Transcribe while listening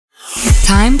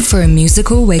Time for a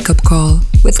musical wake-up call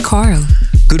with Carl.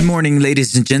 Good morning,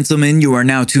 ladies and gentlemen. You are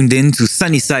now tuned in to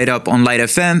Sunny Side Up on Light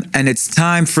FM, and it's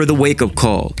time for the wake-up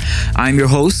call. I'm your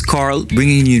host, Carl,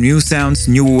 bringing you new sounds,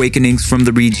 new awakenings from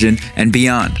the region and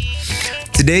beyond.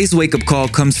 Today's wake-up call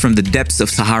comes from the depths of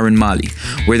Saharan Mali,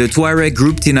 where the Tuareg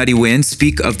group Tinariwen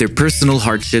speak of their personal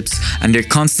hardships and their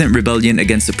constant rebellion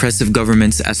against oppressive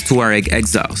governments as Tuareg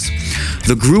exiles.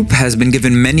 The group has been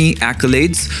given many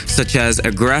accolades, such as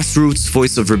a grassroots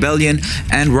voice of rebellion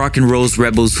and rock and roll's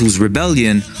rebels whose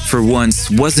rebellion, for once,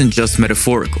 wasn't just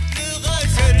metaphorical.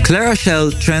 Clara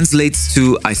Shell translates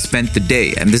to I Spent the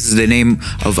Day, and this is the name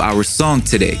of our song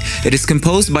today. It is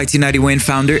composed by Tinariwen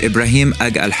founder Ibrahim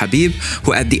Ag Al Habib,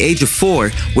 who at the age of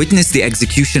 4 witnessed the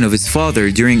execution of his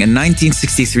father during a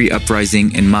 1963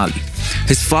 uprising in Mali.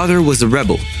 His father was a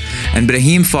rebel, and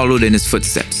Ibrahim followed in his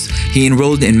footsteps. He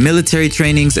enrolled in military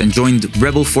trainings and joined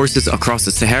rebel forces across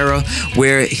the Sahara,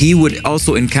 where he would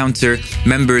also encounter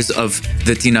members of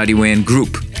the Tinariwen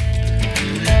group.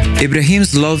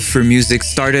 Ibrahim's love for music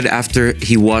started after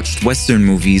he watched Western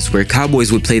movies where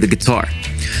cowboys would play the guitar.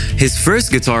 His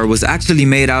first guitar was actually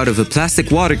made out of a plastic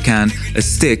water can, a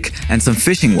stick, and some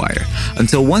fishing wire,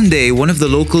 until one day one of the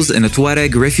locals in a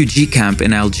Tuareg refugee camp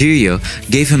in Algeria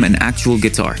gave him an actual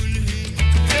guitar.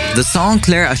 The song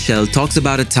Claire Achel talks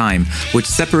about a time which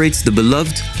separates the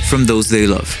beloved from those they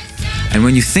love. And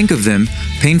when you think of them,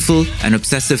 painful and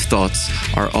obsessive thoughts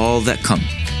are all that come.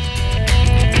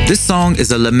 This song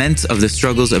is a lament of the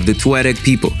struggles of the Tuareg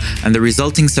people and the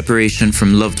resulting separation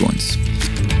from loved ones.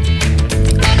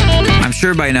 I'm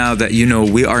sure by now that you know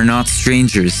we are not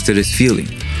strangers to this feeling.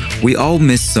 We all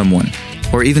miss someone,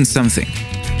 or even something.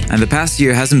 And the past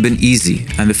year hasn't been easy,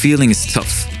 and the feeling is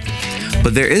tough.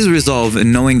 But there is resolve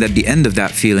in knowing that the end of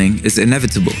that feeling is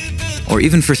inevitable. Or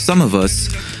even for some of us,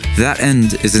 that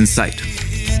end is in sight.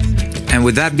 And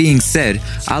with that being said,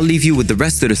 I'll leave you with the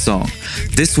rest of the song.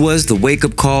 This was the Wake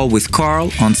Up Call with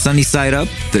Carl on Sunny Side Up.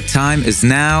 The time is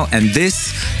now, and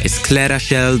this is Clara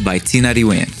Shell by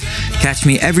Tinariwen. Catch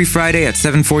me every Friday at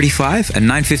 7:45 and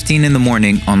 9:15 in the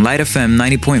morning on Light FM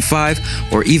 90.5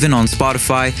 or even on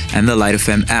Spotify and the Light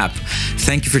FM app.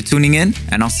 Thank you for tuning in,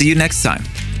 and I'll see you next time.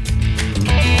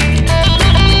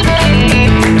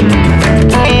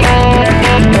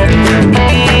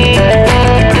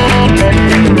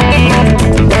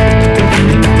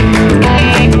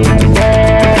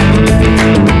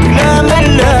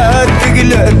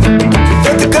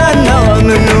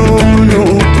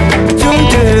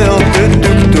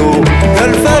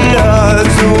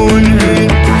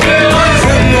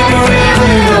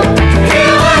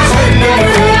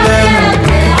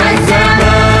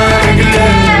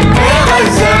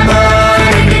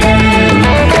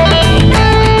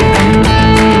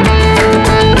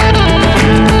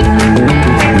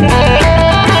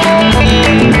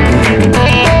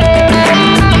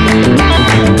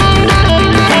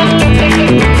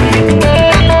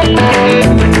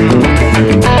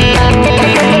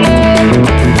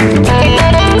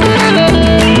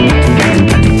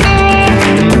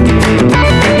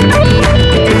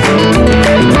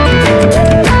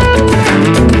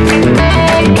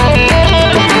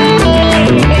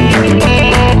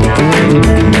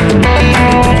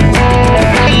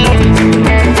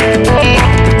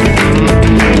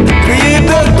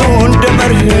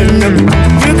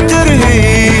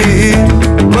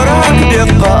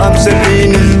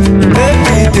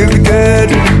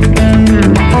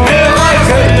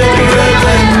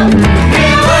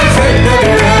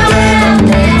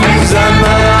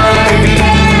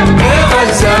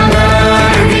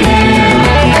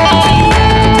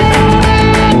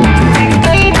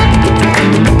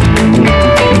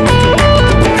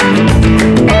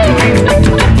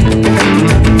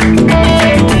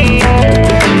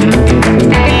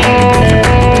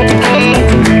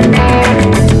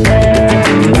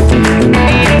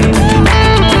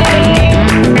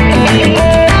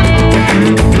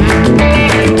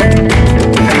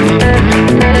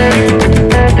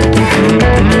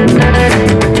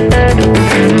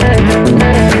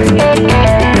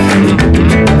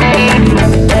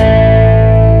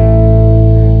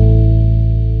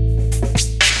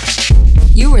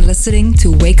 You were listening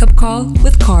to Wake Up Call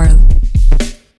with Carl.